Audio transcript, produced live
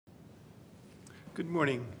Good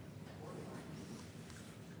morning.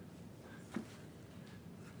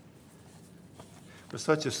 We're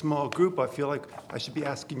such a small group, I feel like I should be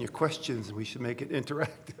asking you questions and we should make it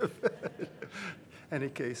interactive. Any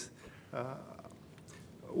case,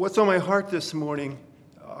 what's on my heart this morning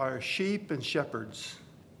are sheep and shepherds.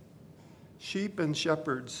 Sheep and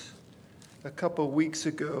shepherds. A couple weeks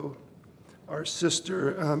ago, our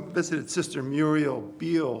sister visited Sister Muriel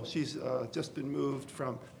Beal. She's just been moved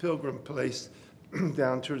from Pilgrim Place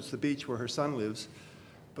down towards the beach where her son lives.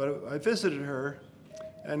 But I visited her,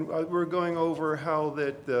 and we're going over how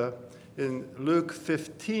that in Luke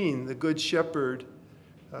 15, the Good Shepherd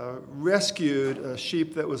rescued a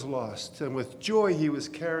sheep that was lost. And with joy, he was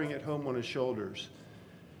carrying it home on his shoulders.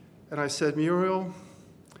 And I said, Muriel,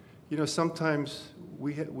 you know, sometimes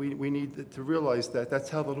we need to realize that that's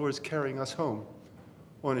how the Lord is carrying us home,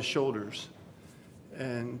 on his shoulders.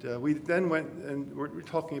 And we then went, and we're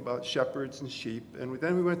talking about shepherds and sheep, and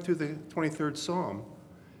then we went through the 23rd Psalm.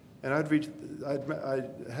 And I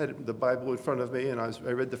had the Bible in front of me, and I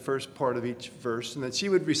read the first part of each verse, and then she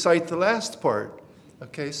would recite the last part.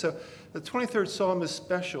 Okay, so the 23rd Psalm is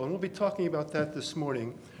special, and we'll be talking about that this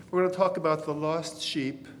morning. We're going to talk about the lost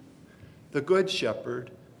sheep, the Good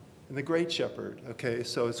Shepherd, and the Great Shepherd. Okay,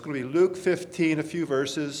 so it's going to be Luke 15, a few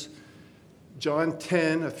verses, John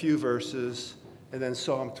 10, a few verses, and then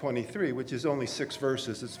Psalm 23, which is only 6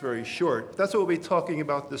 verses. It's very short. That's what we'll be talking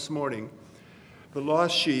about this morning. The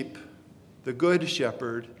lost sheep, the Good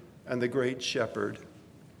Shepherd, and the Great Shepherd.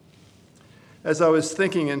 As I was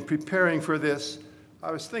thinking and preparing for this,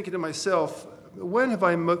 I was thinking to myself, when have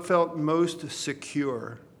I felt most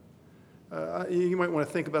secure? You might want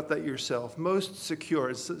to think about that yourself. Most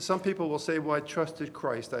secure. Some people will say, well, I trusted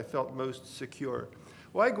Christ. I felt most secure.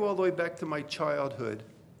 Well, I go all the way back to my childhood.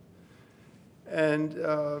 And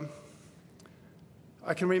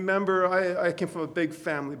I can remember, I came from a big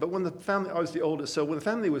family, but when the family, I was the oldest, so when the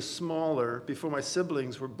family was smaller, before my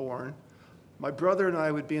siblings were born, my brother and I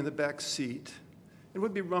would be in the back seat, and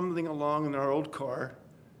we'd be rumbling along in our old car.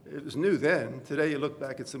 It was new then. Today you look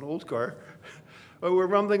back, it's an old car. But we're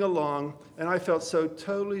rumbling along, and I felt so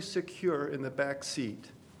totally secure in the back seat.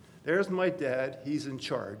 There's my dad, he's in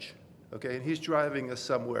charge, okay, and he's driving us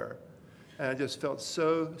somewhere. And I just felt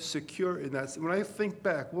so secure in that. When I think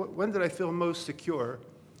back, when did I feel most secure?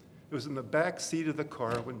 It was in the back seat of the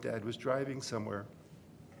car when Dad was driving somewhere.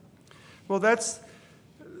 Well,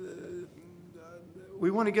 we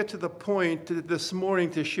want to get to the point this morning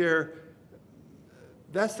to share,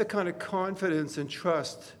 that's the kind of confidence and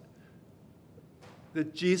trust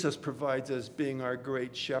that Jesus provides us being our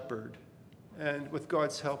great shepherd. And with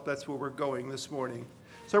God's help, that's where we're going this morning.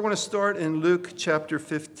 So I want to start in Luke chapter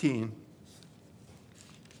 15.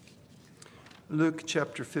 Luke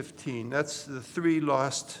chapter 15. That's the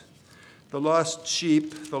lost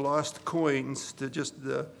sheep, the lost coins,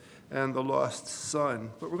 and the lost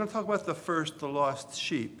son. But we're going to talk about the lost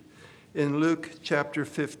sheep, in Luke chapter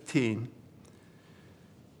 15.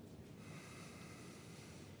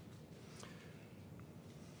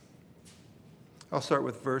 I'll start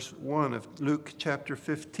with verse 1 of Luke chapter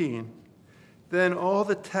 15. Then all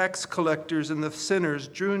the tax collectors and the sinners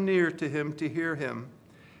drew near to him to hear him.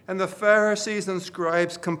 And the Pharisees and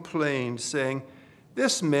scribes complained, saying,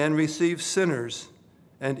 "This man receives sinners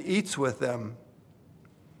and eats with them."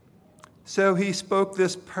 So he spoke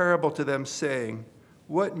this parable to them, saying,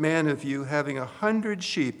 "What man of you, having 100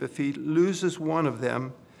 sheep, if he loses one of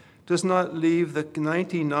them, does not leave the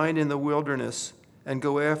 99 in the wilderness and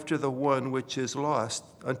go after the one which is lost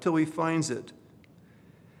until he finds it?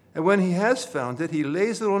 And when he has found it, he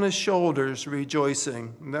lays it on his shoulders,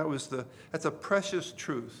 rejoicing." And that's a precious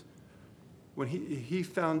truth. When he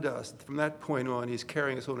found us, from that point on, he's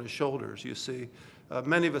carrying us on his shoulders, you see.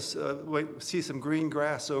 Many of us see some green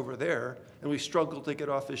grass over there, and we struggle to get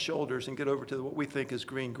off his shoulders and get over to what we think is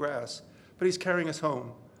green grass. But he's carrying us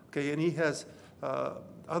home, okay? And he has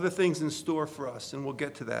other things in store for us, and we'll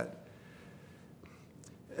get to that.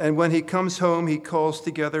 And when he comes home, he calls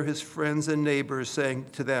together his friends and neighbors, saying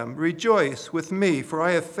to them, "Rejoice with me, for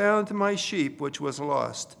I have found my sheep which was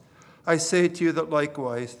lost. I say to you that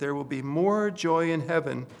likewise there will be more joy in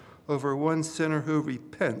heaven over one sinner who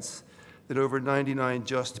repents than over 99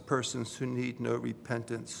 just persons who need no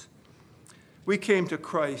repentance." We came to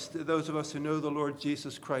Christ, those of us who know the Lord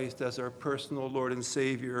Jesus Christ as our personal Lord and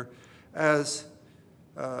Savior, as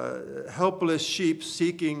helpless sheep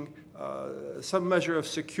seeking some measure of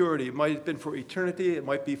security. It might have been for eternity. It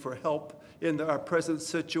might be for help in our present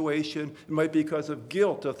situation. It might be because of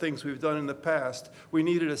guilt of things we've done in the past. We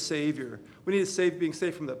needed a Savior. We needed being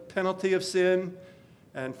saved from the penalty of sin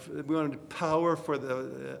And we wanted power for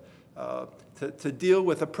to deal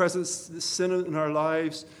with the present sin in our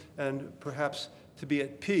lives, and perhaps to be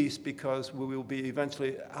at peace because we will be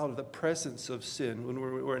eventually out of the presence of sin when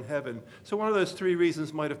we're in heaven. So one of those three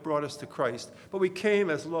reasons might have brought us to Christ. But we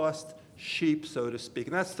came as lost sheep, so to speak.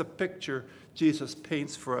 And that's the picture Jesus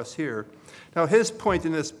paints for us here. Now, his point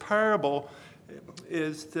in this parable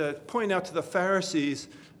is to point out to the Pharisees,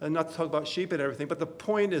 and not to talk about sheep and everything, but the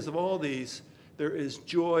point is of all these, there is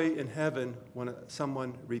joy in heaven when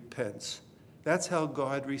someone repents. That's how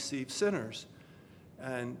God receives sinners.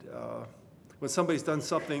 And when somebody's done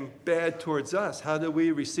something bad towards us, how do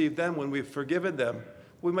we receive them when we've forgiven them?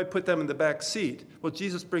 We might put them in the back seat. Well,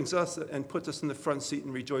 Jesus brings us and puts us in the front seat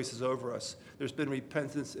and rejoices over us. There's been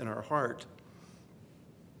repentance in our heart.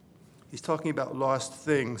 He's talking about lost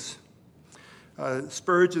things.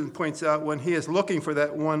 Spurgeon points out when he is looking for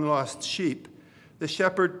that one lost sheep, the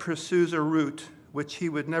shepherd pursues a route which he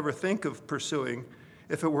would never think of pursuing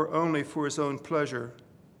if it were only for his own pleasure.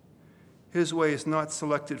 His way is not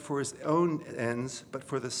selected for his own ends, but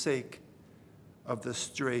for the sake of the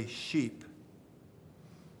stray sheep.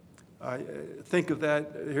 Think of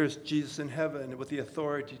that. Here's Jesus in heaven with the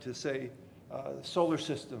authority to say, solar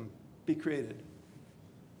system, be created.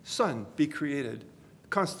 Sun, be created.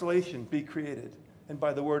 Constellation, be created. And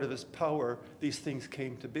by the word of his power, these things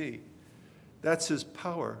came to be. That's his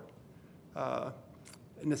power.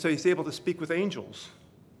 And so he's able to speak with angels.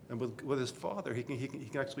 And with his Father, he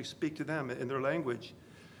can actually speak to them in their language.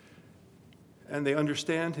 And they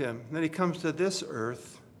understand him. And then he comes to this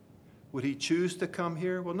earth. Would he choose to come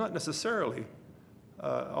here? Well, not necessarily.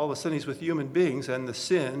 All of a sudden he's with human beings and the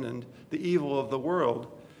sin and the evil of the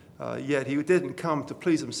world. Yet he didn't come to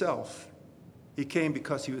please himself. He came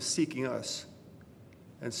because he was seeking us.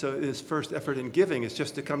 And so his first effort in giving is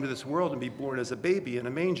just to come to this world and be born as a baby in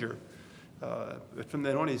a manger. But from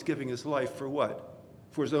then on, he's giving his life for what?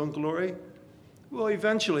 For his own glory? Well,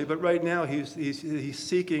 eventually, but right now he's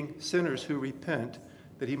seeking sinners who repent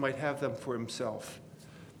that he might have them for himself.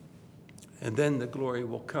 And then the glory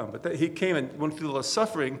will come. But he came and went through the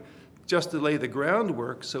suffering just to lay the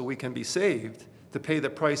groundwork so we can be saved, to pay the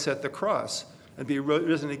price at the cross and be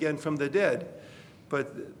risen again from the dead.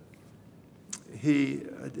 But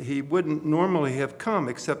he wouldn't normally have come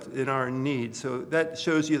except in our need. So that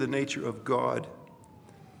shows you the nature of God.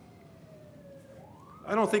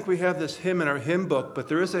 I don't think we have this hymn in our hymn book, but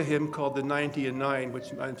there is a hymn called the 90 and 9, which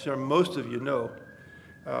I'm sure most of you know.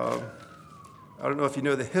 I don't know if you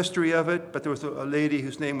know the history of it, but there was a lady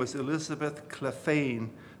whose name was Elizabeth Clephane,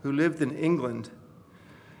 who lived in England.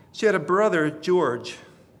 She had a brother, George.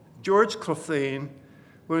 George Clephane,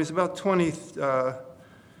 when he was about 20,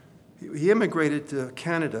 he immigrated to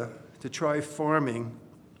Canada to try farming.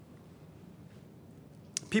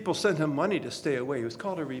 People sent him money to stay away. He was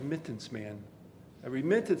called a remittance man. A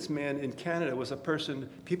remittance man in Canada was a person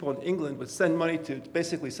people in England would send money to,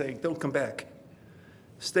 basically saying, don't come back.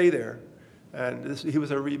 Stay there. And he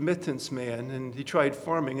was a remittance man, and he tried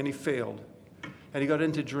farming, and he failed. And he got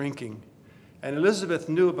into drinking. And Elizabeth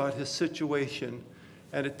knew about his situation,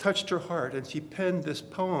 and it touched her heart, and she penned this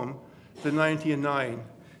poem, the 90 and 9.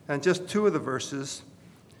 And just two of the verses,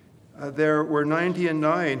 there were 90 and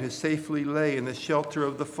 9 who safely lay in the shelter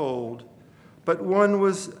of the fold, but one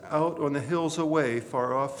was out on the hills away,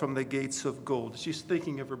 far off from the gates of gold. She's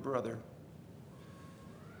thinking of her brother.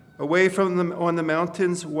 Away from them on the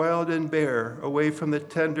mountains, wild and bare, away from the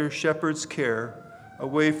tender shepherd's care,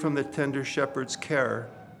 away from the tender shepherd's care.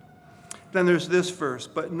 Then there's this verse,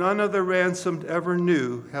 but none of the ransomed ever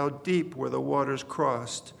knew how deep were the waters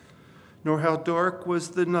crossed, nor how dark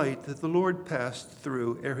was the night that the Lord passed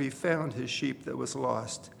through ere he found his sheep that was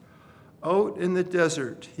lost. Out in the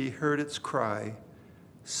desert he heard its cry,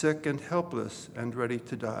 sick and helpless and ready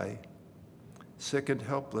to die. Sick and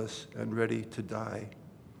helpless and ready to die.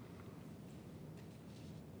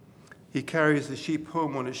 He carries the sheep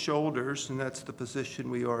home on his shoulders, and that's the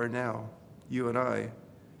position we are now, you and I.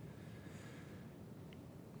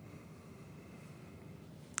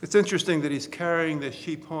 It's interesting that he's carrying the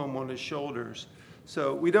sheep home on his shoulders.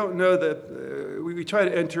 So we don't know that, we try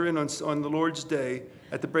to enter in on the Lord's Day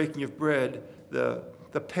at the breaking of bread, the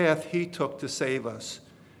path he took to save us.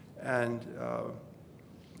 And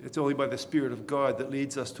it's only by the Spirit of God that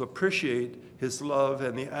leads us to appreciate his love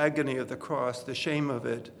and the agony of the cross, the shame of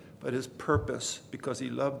it, but his purpose, because he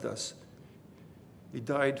loved us. He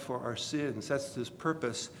died for our sins. That's his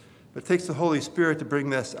purpose. But it takes the Holy Spirit to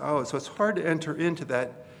bring this out. So it's hard to enter into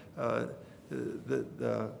that,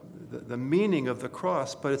 the meaning of the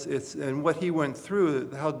cross, but it's and what he went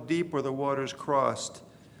through, how deep were the waters crossed,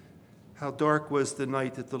 How dark was the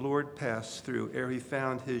night that the Lord passed through ere he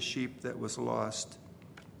found his sheep that was lost.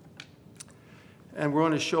 And we're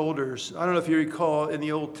on his shoulders. I don't know if you recall in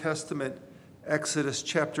the Old Testament, Exodus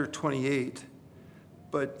chapter 28,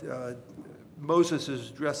 but Moses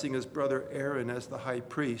is dressing his brother Aaron as the high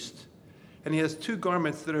priest. And he has two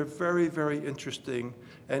garments that are very, very interesting.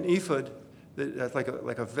 An ephod, that's like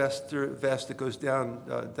a vest that goes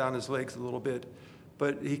down his legs a little bit.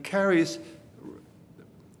 But he carries,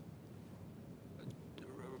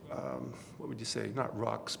 what would you say, not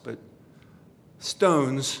rocks, but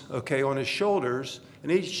stones, okay, on his shoulders.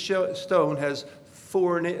 And each stone has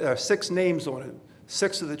 6 names on it.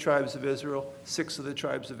 6 of the tribes of Israel, 6 of the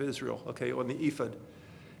tribes of Israel, okay, on the ephod.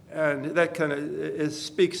 And that kind of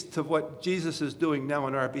speaks to what Jesus is doing now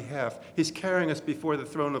on our behalf. He's carrying us before the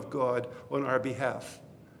throne of God on our behalf.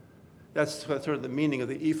 That's sort of the meaning of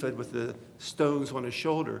the ephod with the stones on his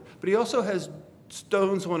shoulder. But he also has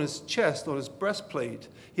stones on his chest, on his breastplate.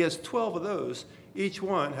 He has 12 of those. Each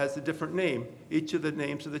one has a different name. Each of the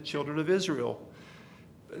names of the children of Israel.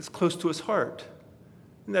 It's close to his heart.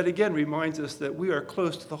 And that again reminds us that we are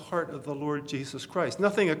close to the heart of the Lord Jesus Christ.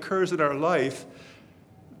 Nothing occurs in our life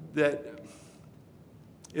that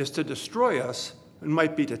is to destroy us. It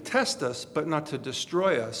might be to test us, but not to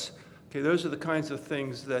destroy us. Okay, those are the kinds of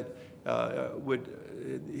things that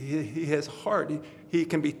he has heart. He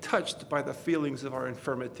can be touched by the feelings of our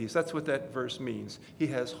infirmities. That's what that verse means. He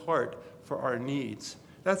has heart for our needs.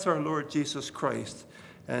 That's our Lord Jesus Christ.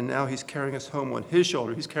 And now he's carrying us home on his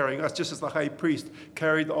shoulder. He's carrying us just as the high priest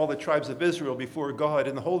carried all the tribes of Israel before God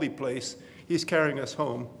in the holy place. He's carrying us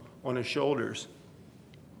home on his shoulders.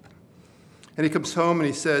 And he comes home and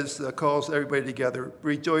he says, calls everybody together,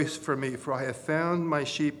 "Rejoice for me, for I have found my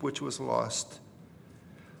sheep which was lost.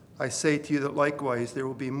 I say to you that likewise there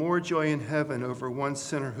will be more joy in heaven over one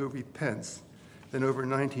sinner who repents than over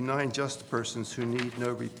 99 just persons who need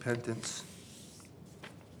no repentance."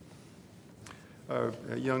 Our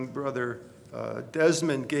young brother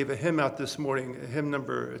Desmond gave a hymn out this morning, hymn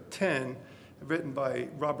number 10, written by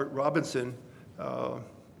Robert Robinson.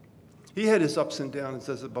 He had his ups and downs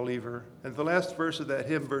as a believer. And the last verse of that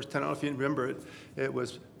hymn, verse 10, I don't know if you remember it, it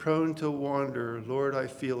was, "Prone to wander, Lord, I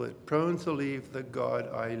feel it, prone to leave the God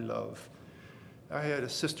I love." I had a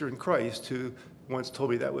sister in Christ who once told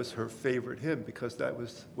me that was her favorite hymn because that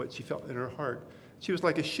was what she felt in her heart. She was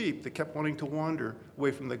like a sheep that kept wanting to wander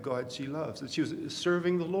away from the God she loves. And she was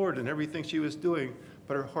serving the Lord in everything she was doing,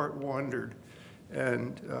 but her heart wandered.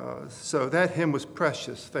 And so that hymn was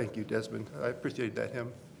precious. Thank you, Desmond. I appreciate that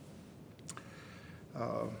hymn.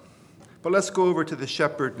 But let's go over to the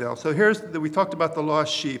shepherd now. So we talked about the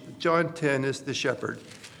lost sheep. John 10 is the shepherd,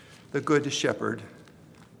 the good shepherd.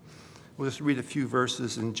 We'll just read a few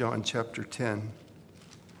verses in John chapter 10.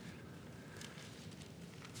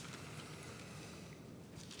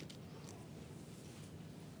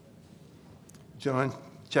 John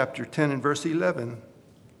chapter 10 and verse 11.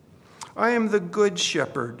 "I am the good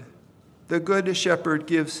shepherd. The good shepherd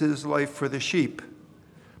gives his life for the sheep.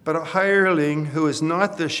 But a hireling who is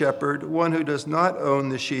not the shepherd, one who does not own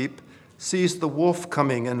the sheep, sees the wolf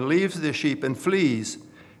coming and leaves the sheep and flees,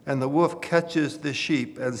 and the wolf catches the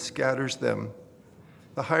sheep and scatters them.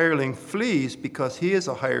 The hireling flees because he is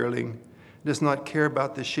a hireling, does not care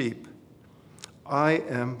about the sheep. I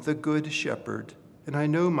am the good shepherd, and I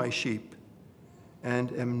know my sheep,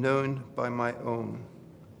 and am known by my own."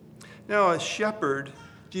 Now, a shepherd,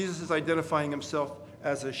 Jesus is identifying himself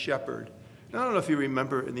as a shepherd. Now, I don't know if you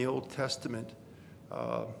remember in the Old Testament,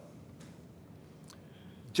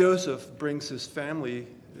 Joseph brings his family,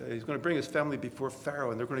 he's going to bring his family before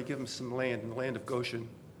Pharaoh, and they're going to give him some land in the land of Goshen.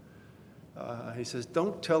 He says,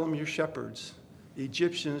 "Don't tell them you're shepherds. The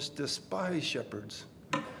Egyptians despise shepherds."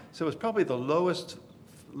 So it's probably the lowest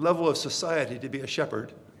level of society to be a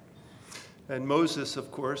shepherd. And Moses,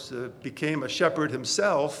 of course, became a shepherd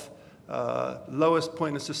himself, lowest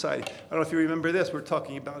point in society. I don't know if you remember this. We're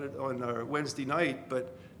talking about it on our Wednesday night,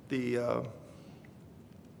 but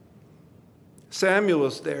Samuel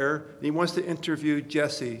is there, and he wants to interview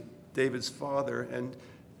Jesse, David's father, and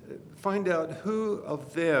find out who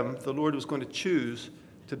of them the Lord was going to choose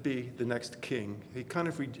to be the next king.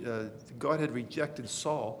 God had rejected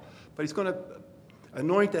Saul, but he's going to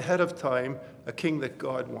anoint ahead of time a king that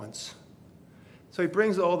God wants. So he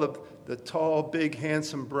brings all the tall, big,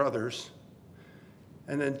 handsome brothers.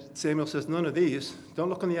 And then Samuel says, "None of these. Don't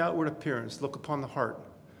look on the outward appearance. Look upon the heart."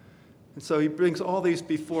 And so he brings all these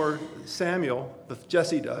before Samuel,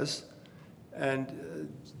 Jesse does.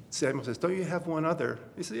 And Samuel says, "Don't you have one other?"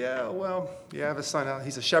 He says, "Yeah, well, you have a son out.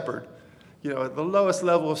 He's a shepherd. You know, at the lowest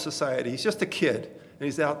level of society. He's just a kid, and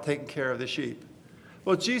he's out taking care of the sheep."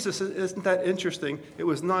 Well, Jesus, isn't that interesting? It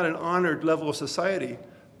was not an honored level of society.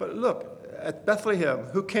 But look, at Bethlehem,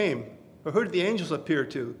 who came? Or who did the angels appear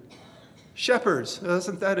to? Shepherds.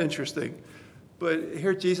 Isn't that interesting? But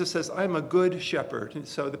here Jesus says, I'm a good shepherd. And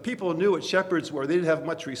so the people knew what shepherds were. They didn't have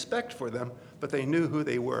much respect for them, but they knew who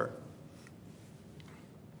they were.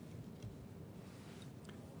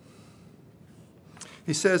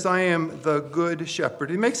 He says, I am the good shepherd.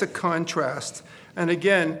 He makes a contrast. And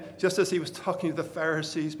again, just as he was talking to the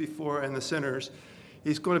Pharisees before and the sinners,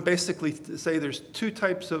 he's going to basically say there's two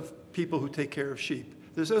types of people who take care of sheep.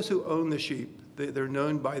 There's those who own the sheep. They're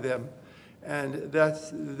known by them. And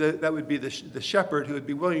that would be the shepherd who would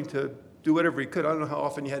be willing to do whatever he could. I don't know how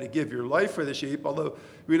often you had to give your life for the sheep, although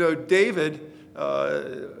we know David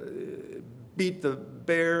beat the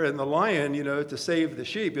bear and the lion, to save the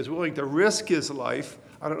sheep. He was willing to risk his life.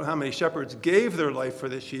 I don't know how many shepherds gave their life for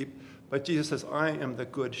the sheep, but Jesus says, I am the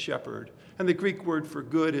good shepherd. And the Greek word for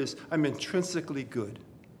good is, I'm intrinsically good.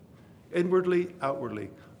 Inwardly, outwardly,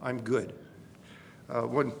 I'm good.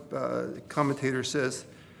 One commentator says,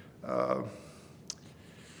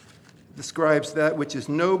 describes that which is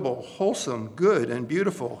noble, wholesome, good, and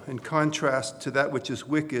beautiful, in contrast to that which is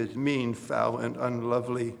wicked, mean, foul, and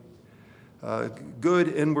unlovely. Good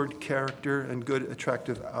inward character and good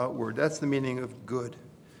attractive outward. That's the meaning of good.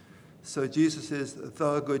 So Jesus is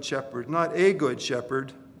the good shepherd, not a good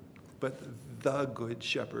shepherd, but the good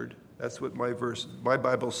shepherd. That's what my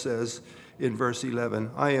Bible says in verse 11.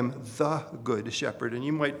 I am the good shepherd, and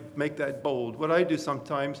you might make that bold. What I do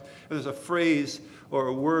sometimes, if there's a phrase or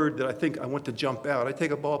a word that I think I want to jump out, I take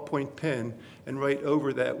a ballpoint pen and write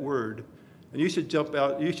over that word. And you should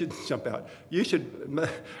You should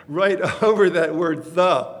write over that word,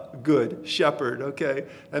 the good shepherd, okay?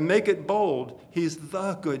 And make it bold. He's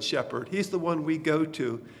the good shepherd. He's the one we go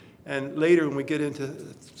to. And later when we get into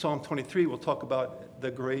Psalm 23, we'll talk about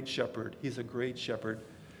the great shepherd. He's a great shepherd.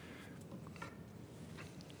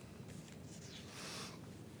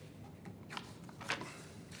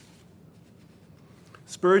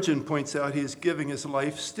 Spurgeon points out he is giving his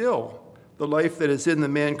life still. The life that is in the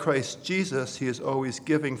man Christ Jesus, he is always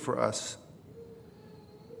giving for us.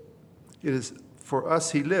 It is for us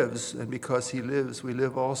he lives, and because he lives, we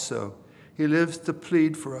live also. He lives to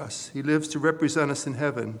plead for us. He lives to represent us in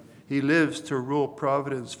heaven. He lives to rule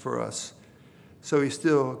providence for us. So he's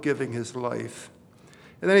still giving his life.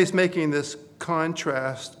 And then he's making this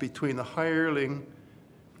contrast between the hireling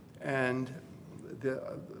and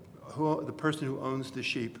the person who owns the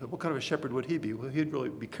sheep. What kind of a shepherd would he be? Well, he'd really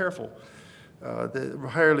be careful. The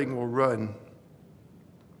hireling will run.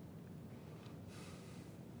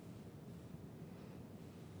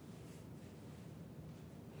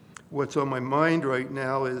 What's on my mind right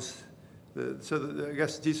now is, I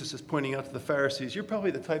guess Jesus is pointing out to the Pharisees, you're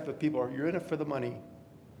probably the type of people, you're in it for the money.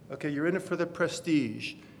 Okay, you're in it for the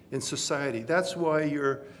prestige in society. That's why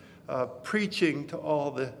you're preaching to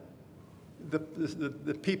all the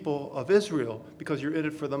people of Israel, because you're in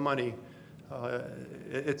it for the money.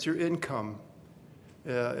 It's your income.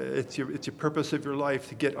 It's your purpose of your life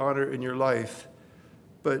to get honor in your life.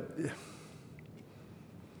 But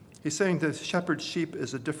he's saying the shepherd sheep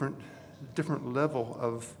is a different level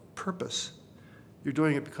of purpose. You're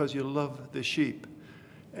doing it because you love the sheep.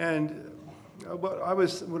 And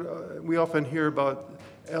we often hear about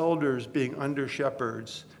elders being under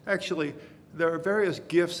shepherds. Actually, there are various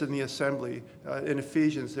gifts in the assembly. In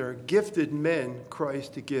Ephesians, there are gifted men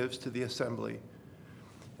Christ gives to the assembly.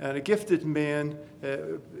 And a gifted man,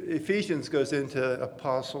 Ephesians goes into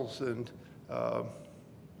apostles and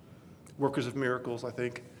workers of miracles, I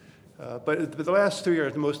think. But the last three are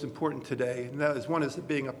the most important today. And that is, one is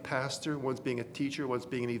being a pastor, one's being a teacher, one's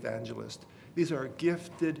being an evangelist. These are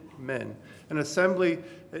gifted men. An assembly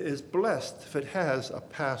is blessed if it has a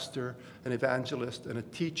pastor, an evangelist, and a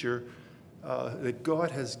teacher that God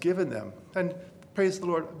has given them. And praise the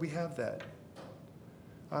Lord, we have that.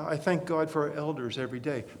 I thank God for our elders every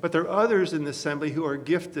day. But there are others in the assembly who are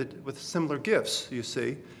gifted with similar gifts, you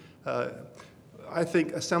see. I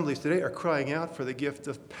think assemblies today are crying out for the gift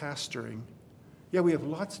of pastoring. Yeah, we have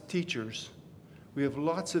lots of teachers. We have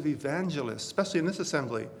lots of evangelists, especially in this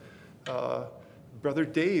assembly. Brother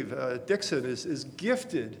Dave Dixon is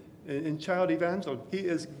gifted in child evangelism. He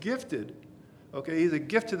is gifted. Okay, he's a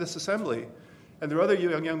gift to this assembly. And there are other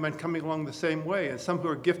young men coming along the same way, and some who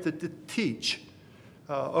are gifted to teach.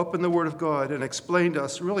 Open the Word of God and explain to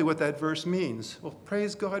us really what that verse means. Well,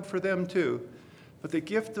 praise God for them too. But the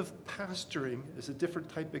gift of pastoring is a different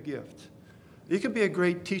type of gift. You can be a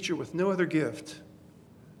great teacher with no other gift,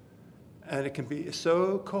 and it can be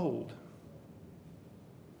so cold.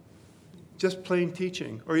 just plain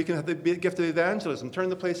teaching. Or you can have the gift of evangelism, turn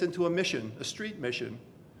the place into a mission, a street mission.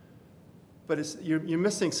 But you're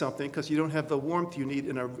missing something because you don't have the warmth you need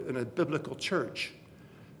in a biblical church.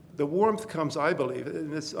 The warmth comes, I believe,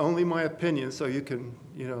 and it's only my opinion, so you can,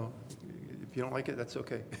 if you don't like it, that's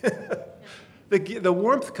okay. The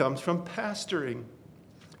warmth comes from pastoring.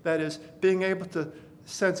 That is, being able to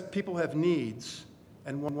sense people have needs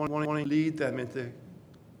and want to lead them into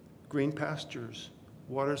green pastures,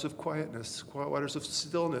 waters of quietness, waters of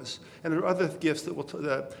stillness. And there are other gifts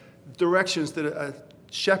that directions that a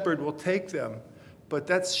shepherd will take them. But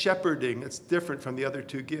that's shepherding. It's different from the other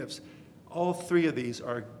two gifts. All three of these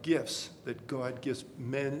are gifts that God gives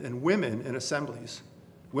men and women in assemblies.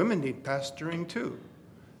 Women need pastoring too.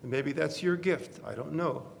 And maybe that's your gift. I don't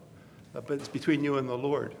know. But it's between you and the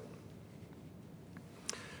Lord.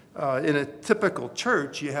 In a typical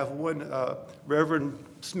church, you have one Reverend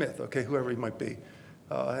Smith, whoever he might be.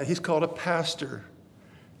 He's called a pastor.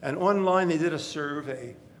 And online they did a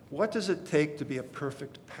survey. What does it take to be a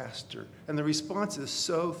perfect pastor? And the response is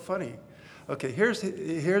so funny. Okay, here's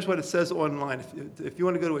what it says online. If you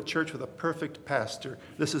want to go to a church with a perfect pastor,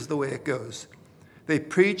 this is the way it goes. They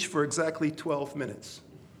preach for exactly 12 minutes.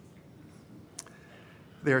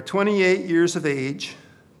 They are 28 years of age,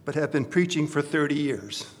 but have been preaching for 30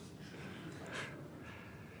 years.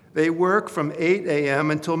 They work from 8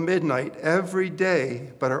 a.m. until midnight every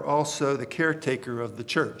day, but are also the caretaker of the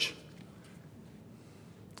church.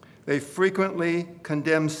 They frequently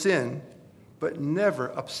condemn sin, but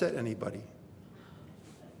never upset anybody.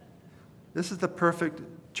 This is the perfect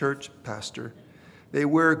church pastor. They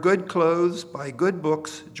wear good clothes, buy good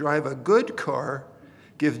books, drive a good car,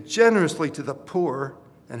 give generously to the poor,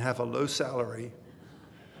 and have a low salary.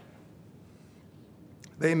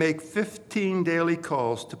 They make 15 daily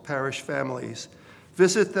calls to parish families,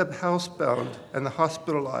 visit the housebound and the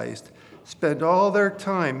hospitalized, spend all their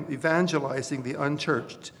time evangelizing the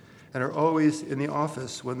unchurched, and are always in the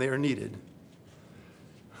office when they are needed.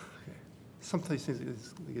 Sometimes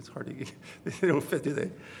it's hard to get, they don't fit, do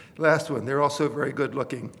they? Last one, they're also very good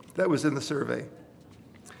looking. That was in the survey.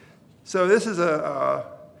 So this is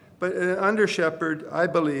but an under shepherd, I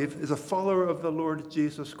believe, is a follower of the Lord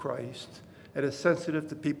Jesus Christ and is sensitive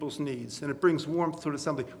to people's needs. And it brings warmth to an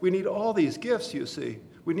assembly. We need all these gifts, you see.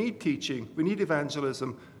 We need teaching. We need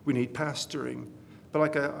evangelism. We need pastoring. But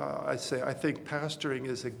like I say, I think pastoring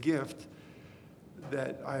is a gift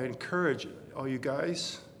that I encourage all you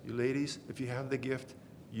guys, you ladies, if you have the gift,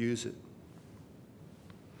 use it.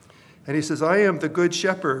 And he says, I am the good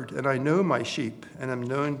shepherd, and I know my sheep, and am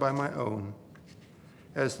known by my own.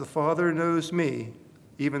 As the Father knows me,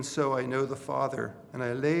 even so I know the Father, and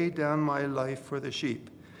I lay down my life for the sheep.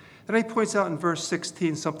 And he points out in verse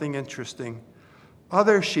 16 something interesting.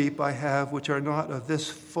 Other sheep I have which are not of this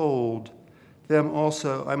fold, them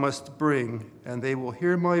also I must bring, and they will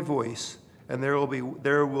hear my voice, and there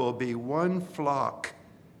will be one flock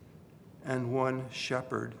and one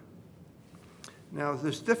shepherd. Now,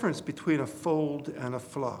 there's a difference between a fold and a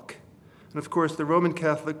flock. And of course, the Roman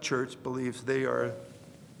Catholic Church believes they are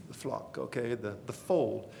the flock, the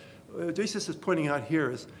fold. Jesus is pointing out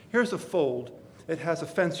here's a fold. It has a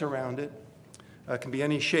fence around it. It can be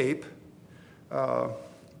any shape. The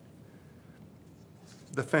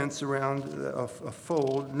fence around a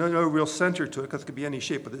fold, no real center to it because it could be any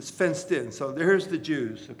shape, but it's fenced in. So there's the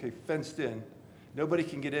Jews, fenced in. Nobody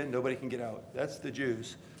can get in, nobody can get out. That's the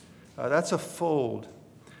Jews. That's a fold.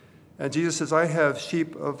 And Jesus says, I have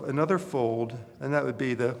sheep of another fold, and that would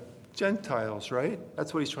be the Gentiles, right?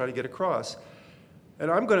 That's what he's trying to get across. And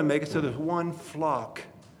I'm going to make it so there's one flock.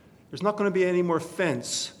 There's not going to be any more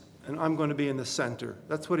fence, and I'm going to be in the center.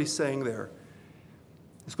 That's what he's saying there.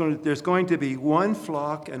 There's going to be one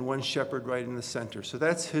flock and one shepherd right in the center. So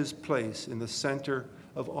that's his place in the center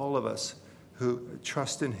of all of us who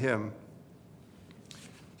trust in him.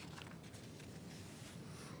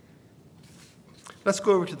 Let's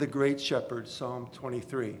go over to the great shepherd, Psalm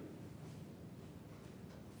 23.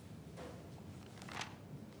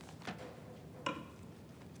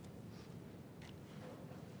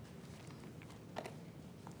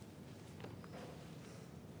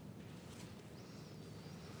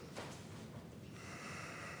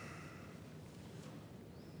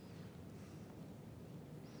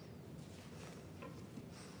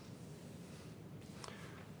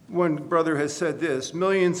 One brother has said this,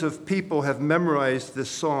 millions of people have memorized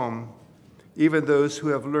this psalm, even those who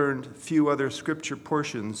have learned few other scripture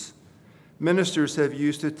portions. Ministers have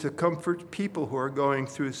used it to comfort people who are going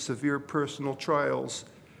through severe personal trials,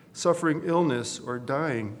 suffering illness, or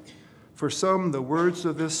dying. For some, the words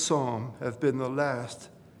of this psalm have been the last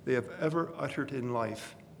they have ever uttered in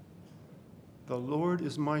life. The Lord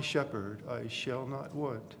is my shepherd, I shall not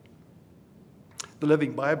want. The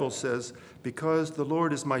Living Bible says, because the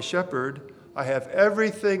Lord is my shepherd, I have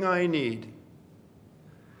everything I need.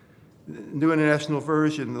 New International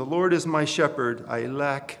Version, the Lord is my shepherd, I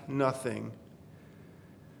lack nothing.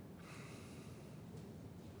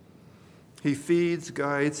 He feeds,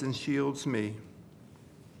 guides, and shields me.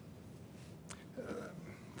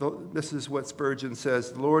 This is what Spurgeon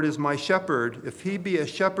says, the Lord is my shepherd. If he be a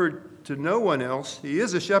shepherd to no one else, he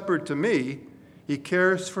is a shepherd to me. He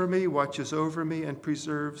cares for me, watches over me, and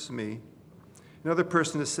preserves me. Another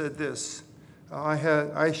person has said this,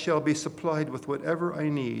 I shall be supplied with whatever I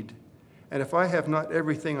need. And if I have not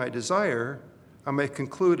everything I desire, I may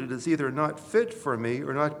conclude it is either not fit for me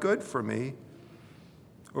or not good for me,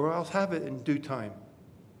 or I'll have it in due time.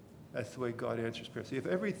 That's the way God answers prayer. See, if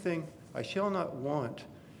everything I shall not want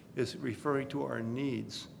is referring to our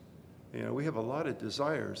needs. You know, we have a lot of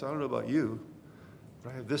desires. I don't know about you,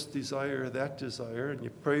 but I have this desire, that desire, and you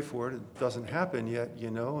pray for it. It doesn't happen yet,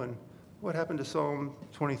 you know. And what happened to Psalm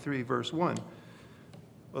 23, verse 1?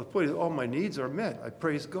 Well, the point is all my needs are met. I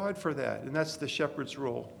praise God for that, and that's the shepherd's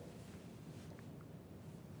role.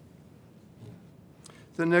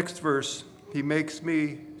 The next verse, he makes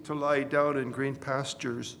me to lie down in green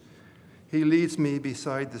pastures. He leads me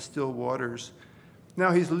beside the still waters.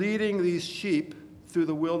 Now he's leading these sheep through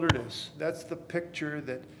the wilderness. That's the picture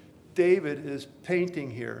that David is painting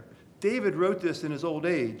here. David wrote this in his old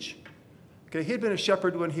age. Okay, he had been a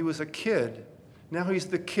shepherd when he was a kid. Now he's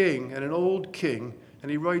the king and an old king, and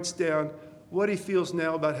he writes down what he feels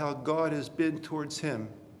now about how God has been towards him.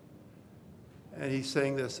 And he's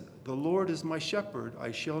saying this, the Lord is my shepherd,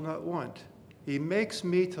 I shall not want. He makes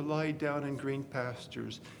me to lie down in green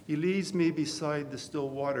pastures. He leads me beside the still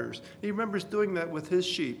waters. He remembers doing that with his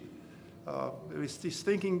sheep. He's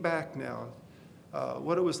thinking back now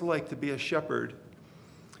what it was like to be a shepherd.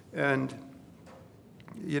 And,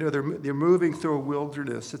 you know, they're moving through a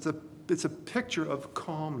wilderness. It's a picture of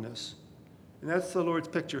calmness. And that's the Lord's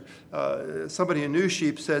picture. Somebody in New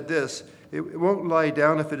Sheep said this, it won't lie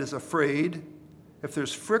down if it is afraid, if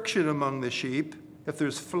there's friction among the sheep, if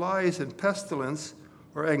there's flies and pestilence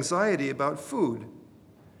or anxiety about food.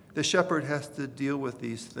 The shepherd has to deal with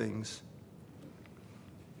these things.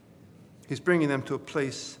 He's bringing them to a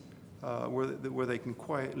place where they can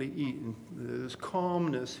quietly eat. And there's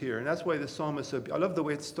calmness here. And that's why the psalmist said, I love the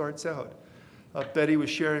way it starts out. Betty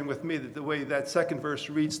was sharing with me that the way that second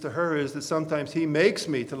verse reads to her is that sometimes he makes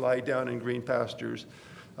me to lie down in green pastures.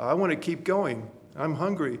 I want to keep going. I'm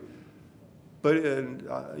hungry. But,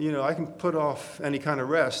 you know, I can put off any kind of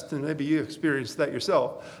rest, and maybe you experienced that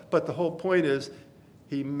yourself. But the whole point is,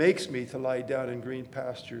 he makes me to lie down in green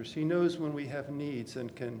pastures. He knows when we have needs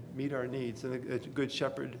and can meet our needs. And a good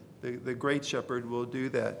shepherd, the great shepherd, will do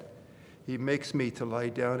that. He makes me to lie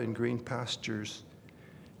down in green pastures.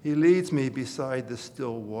 He leads me beside the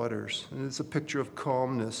still waters. And it's a picture of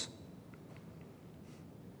calmness.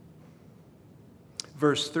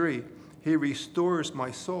 Verse 3, he restores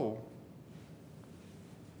my soul.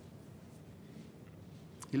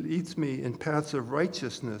 He leads me in paths of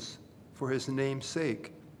righteousness for his name's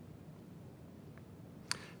sake.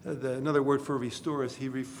 Another word for restore is he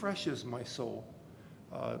refreshes my soul.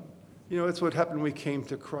 You know, it's what happened when we came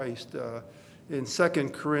to Christ. In 2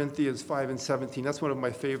 Corinthians 5 and 17, that's one of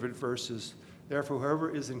my favorite verses. Therefore,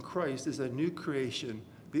 whoever is in Christ is a new creation.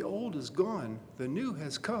 The old is gone, the new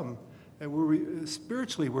has come. And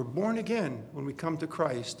spiritually, we're born again when we come to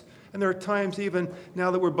Christ. And there are times, even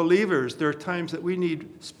now that we're believers, there are times that we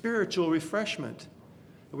need spiritual refreshment.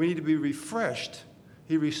 We need to be refreshed.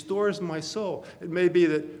 He restores my soul. It may be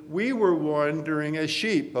that we were wandering as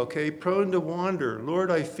sheep, okay, prone to wander.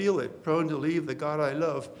 Lord, I feel it, prone to leave the God I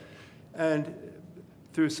love. And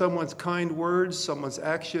through someone's kind words, someone's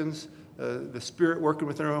actions, the Spirit working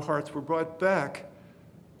within our hearts, we're brought back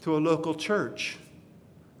to a local church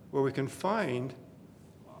where we can find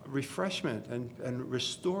refreshment and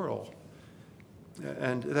restoral.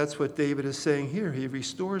 And that's what David is saying here. He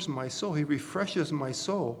restores my soul. He refreshes my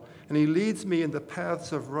soul. And he leads me in the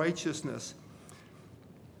paths of righteousness.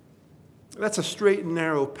 That's a straight and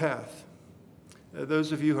narrow path.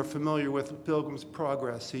 Those of you who are familiar with Pilgrim's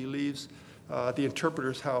Progress, he leaves the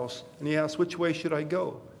interpreter's house, and he asks, which way should I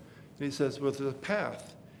go? And he says, well, there's a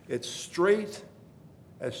path. It's straight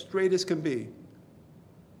as can be.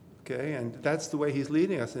 Okay, and that's the way he's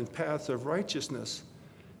leading us, in paths of righteousness.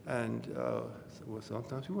 And well,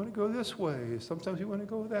 sometimes we want to go this way. Sometimes we want to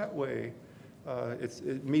go that way.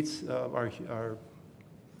 It meets our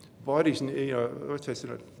bodies, you know, what's I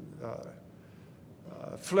said,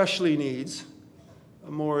 fleshly needs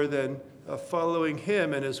more than following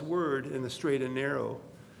him and his word in the straight and narrow.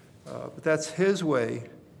 But that's his way.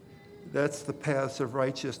 That's the paths of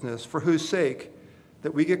righteousness. For whose sake?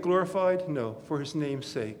 That we get glorified? No, for his name's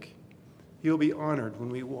sake. He'll be honored when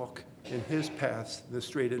we walk in his paths, the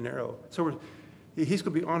straight and narrow. So he's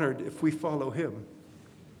going to be honored if we follow him.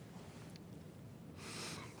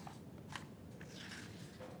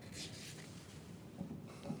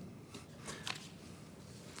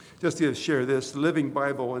 Just to share this, the Living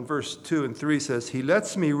Bible in verse 2 and 3 says, he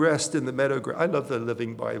lets me rest in the meadow grass. I love the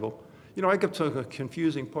Living Bible. You know, I get to a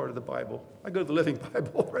confusing part of the Bible. I go to the Living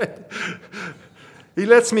Bible, right? He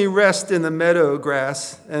lets me rest in the meadow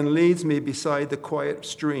grass and leads me beside the quiet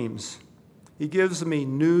streams. He gives me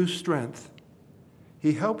new strength.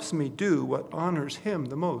 He helps me do what honors him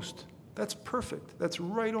the most. That's perfect. That's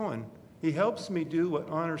right on. He helps me do what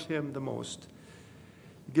honors him the most.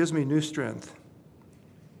 He gives me new strength.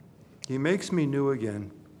 He makes me new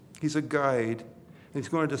again. He's a guide, and he's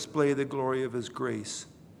going to display the glory of his grace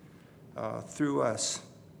through us.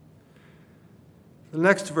 The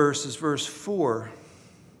next verse is verse 4.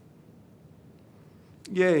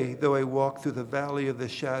 Yea, though I walk through the valley of the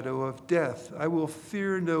shadow of death, I will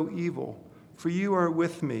fear no evil, for you are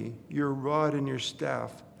with me. Your rod and your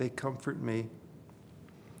staff, they comfort me.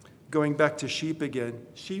 Going back to sheep again,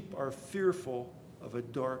 sheep are fearful of a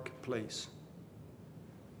dark place.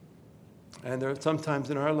 And there sometimes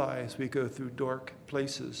in our lives we go through dark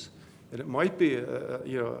places. And it might be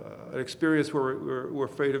an experience where we're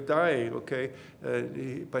afraid of dying, okay?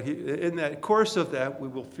 But in that course of that, we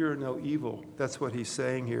will fear no evil. That's what he's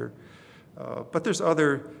saying here. But there's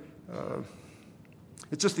other,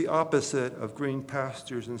 it's just the opposite of green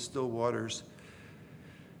pastures and still waters.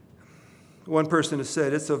 One person has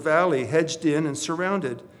said, it's a valley hedged in and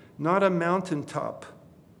surrounded, not a mountaintop.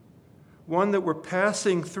 One that we're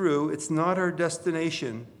passing through, it's not our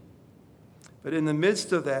destination. But in the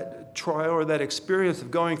midst of that trial or that experience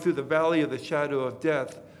of going through the valley of the shadow of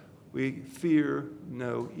death, we fear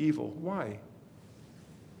no evil. Why?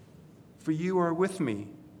 For you are with me.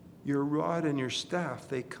 Your rod and your staff,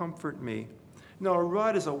 they comfort me. Now, a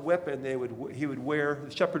rod is a weapon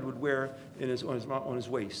the shepherd would wear on his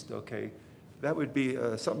waist, okay? That would be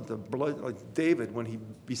something to blood, like David when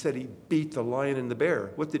he said he beat the lion and the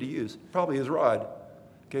bear. What did he use? Probably his rod.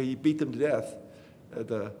 Okay, he beat them to death.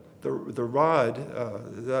 The rod,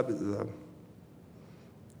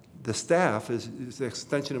 the staff is the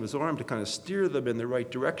extension of his arm to kind of steer them in the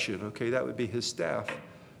right direction. Okay, that would be his staff.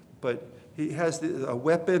 But he has a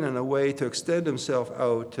weapon and a way to extend himself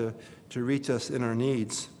out to reach us in our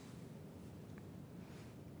needs.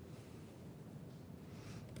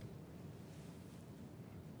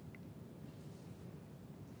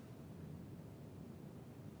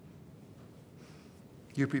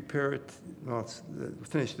 You prepare it, let's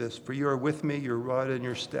finish this. For you are with me, your rod and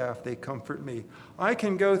your staff, they comfort me. I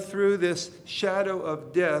can go through this shadow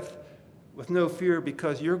of death with no fear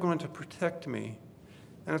because you're going to protect me.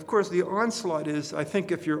 And of course, the onslaught is, I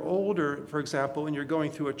think if you're older, for example, and you're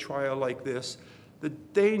going through a trial like this, the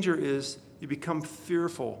danger is you become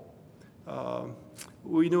fearful.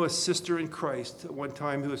 We knew a sister in Christ at one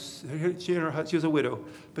time she was a widow,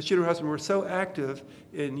 but she and her husband were so active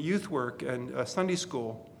in youth work and Sunday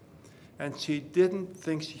school, and she didn't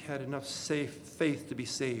think she had enough faith to be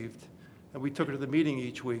saved. And we took her to the meeting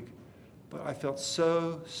each week. But I felt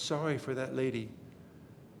so sorry for that lady.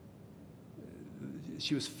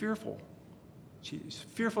 She was fearful. She was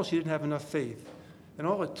fearful she didn't have enough faith. And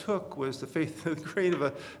all it took was the faith, the grain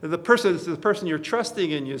of the person you're trusting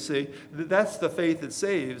in, you see. That's the faith that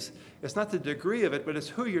saves. It's not the degree of it, but it's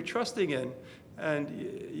who you're trusting in. And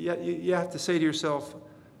you have to say to yourself,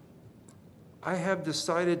 I have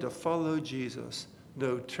decided to follow Jesus.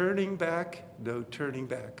 No turning back, no turning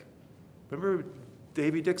back. Remember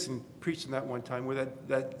Davy Dixon preached on that one time where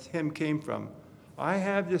that hymn came from. I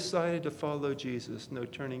have decided to follow Jesus. No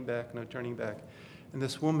turning back, no turning back. And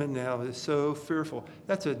this woman now is so fearful.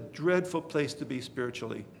 That's a dreadful place to be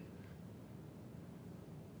spiritually.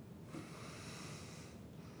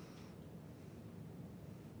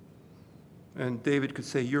 And David could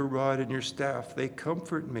say, your rod and your staff, they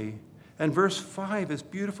comfort me. And verse 5 is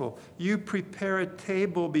beautiful. You prepare a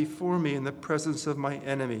table before me in the presence of my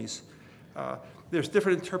enemies. There's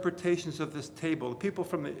different interpretations of this table. The people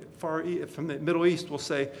from the Middle East will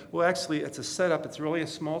say, well, actually, it's a setup. It's really a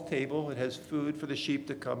small table. It has food for the sheep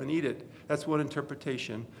to come and eat it. That's one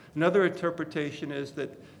interpretation. Another interpretation is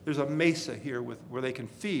that there's a mesa here where they can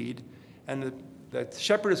feed, and the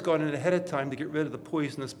shepherd has gone in ahead of time to get rid of the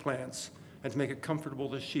poisonous plants and to make it comfortable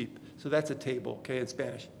to sheep. So that's a table, okay, in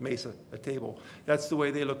Spanish, mesa, a table. That's the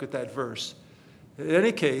way they look at that verse. In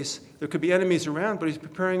any case, there could be enemies around, but he's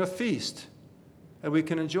preparing a feast, and we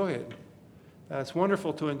can enjoy it. It's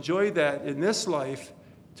wonderful to enjoy that in this life,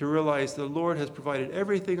 to realize the Lord has provided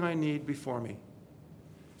everything I need before me.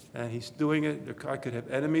 And he's doing it. I could have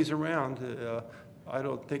enemies around. I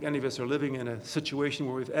don't think any of us are living in a situation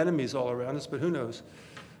where we have enemies all around us, but who knows?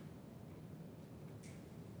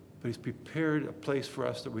 But he's prepared a place for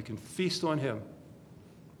us that we can feast on him.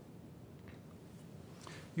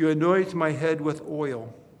 You anoint my head with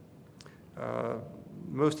oil.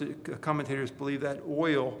 Most commentators believe that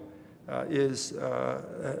oil it's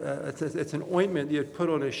an ointment you'd put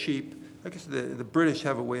on a sheep. I guess the British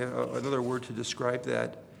have another word to describe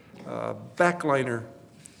that. Backliner.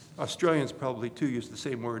 Australians probably too use the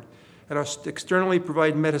same word. And externally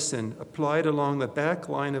provide medicine applied along the back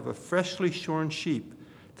line of a freshly shorn sheep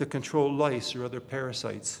to control lice or other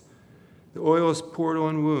parasites. The oil is poured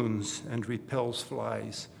on wounds and repels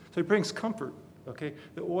flies. So it brings comfort, okay?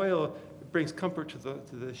 The oil brings comfort to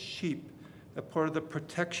the sheep, a part of the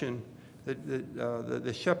protection that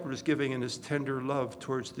the shepherd is giving in his tender love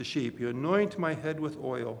towards the sheep. You anoint my head with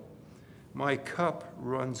oil. My cup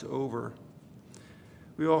runs over.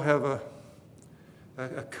 We all have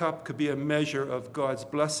a cup, could be a measure of God's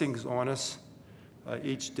blessings on us.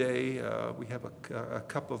 Each day we have a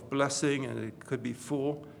cup of blessing, and it could be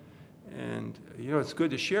full. And, it's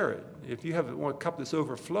good to share it. If you have a cup that's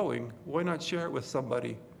overflowing, why not share it with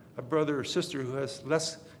somebody, a brother or sister who has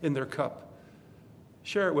less in their cup?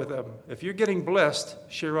 Share it with them. If you're getting blessed,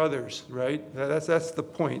 share others, right? That's the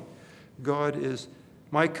point. God is,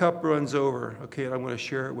 my cup runs over, okay, and I'm going to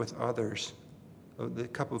share it with others, the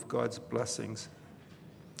cup of God's blessings.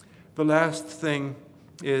 The last thing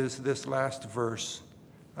is this last verse.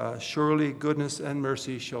 Surely goodness and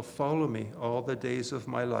mercy shall follow me all the days of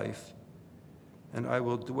my life, and I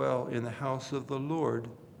will dwell in the house of the Lord.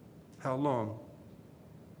 How long?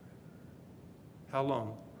 How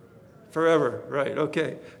long? Forever, right,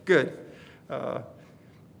 okay, good.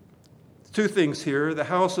 Two things here. The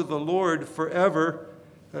house of the Lord forever.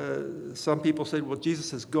 Some people said, well,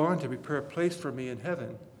 Jesus has gone to prepare a place for me in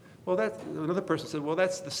heaven. Well, another person said, well,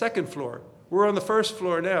 that's the second floor. We're on the first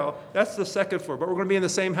floor now. That's the second floor, but we're going to be in the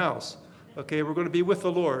same house. Okay, we're going to be with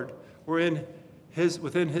the Lord. We're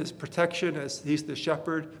within his protection as he's the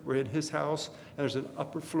shepherd. We're in his house, and there's an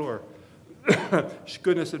upper floor.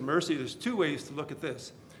 Goodness and mercy, there's two ways to look at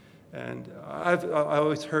this. And I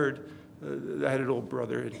always heard, I had an old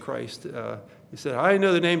brother in Christ. He said, I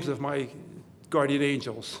know the names of my guardian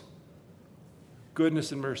angels.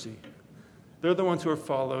 Goodness and mercy. They're the ones who are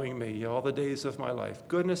following me all the days of my life.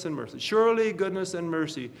 Goodness and mercy. Surely goodness and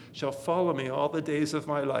mercy shall follow me all the days of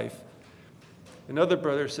my life. Another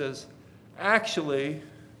brother says, actually,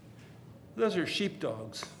 those are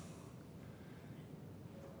sheepdogs.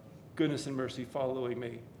 Goodness and mercy following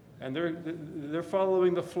me. And they're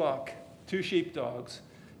following the flock, two sheepdogs,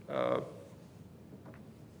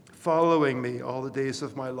 following me all the days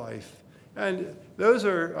of my life. And those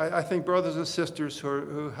are, I think, brothers and sisters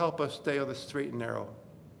who help us stay on the straight and narrow,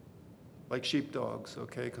 like sheepdogs,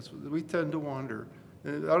 okay? Because we tend to wander.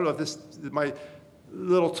 And I don't know if my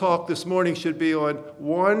little talk this morning should be on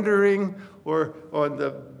wandering or on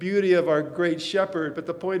the beauty of our great shepherd, but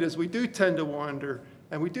the point is we do tend to wander,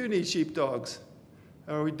 and we do need sheepdogs.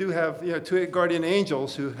 We do have two guardian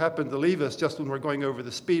angels who happen to leave us just when we're going over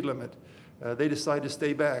the speed limit. They decide to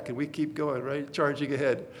stay back, and we keep going, right, charging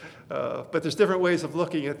ahead. But there's different ways of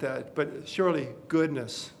looking at that. But surely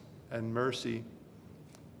goodness and mercy,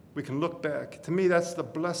 we can look back. To me, that's the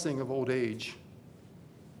blessing of old age.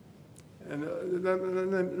 And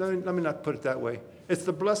let me not put it that way. It's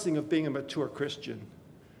the blessing of being a mature Christian.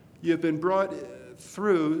 You've been brought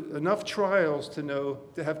through enough trials to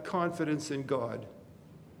have confidence in God.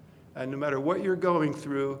 And no matter what you're going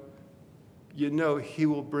through, he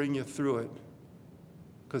will bring you through it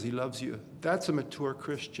because he loves you. That's a mature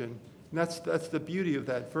Christian. And that's the beauty of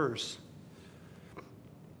that verse.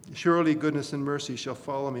 Surely goodness and mercy shall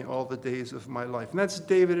follow me all the days of my life. And that's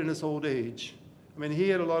David in his old age. I mean, he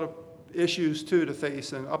had a lot of issues, too, to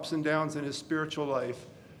face and ups and downs in his spiritual life.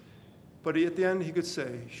 But at the end, he could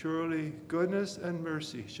say, surely goodness and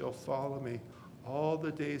mercy shall follow me all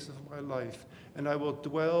the days of my life, and I will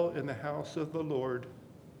dwell in the house of the Lord.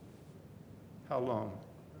 How long?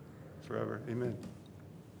 Forever. Amen.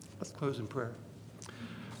 Let's close in prayer.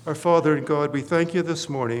 Our Father in God, we thank you this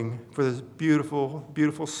morning for this beautiful,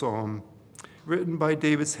 beautiful psalm written by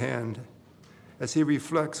David's hand as he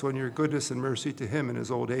reflects on your goodness and mercy to him in his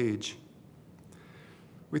old age.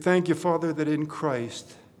 We thank you, Father, that in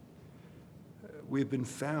Christ we've been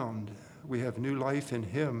found. We have new life in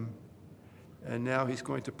him, and now he's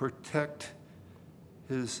going to protect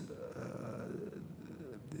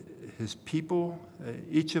his people,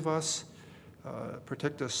 each of us.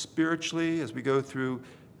 Protect us spiritually as we go through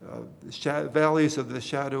the valleys of the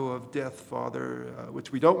shadow of death, Father,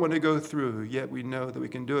 which we don't want to go through, yet we know that we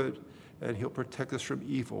can do it, and he'll protect us from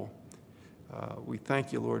evil. We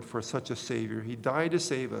thank you, Lord, for such a Savior. He died to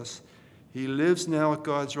save us. He lives now at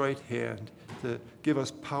God's right hand to give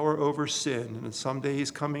us power over sin, and someday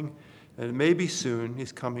he's coming, and maybe soon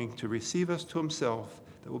he's coming to receive us to himself,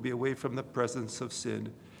 that will be away from the presence of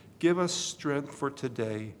sin. Give us strength for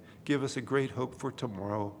today. Give us a great hope for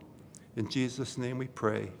tomorrow. In Jesus' name we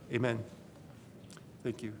pray. Amen.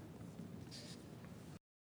 Thank you.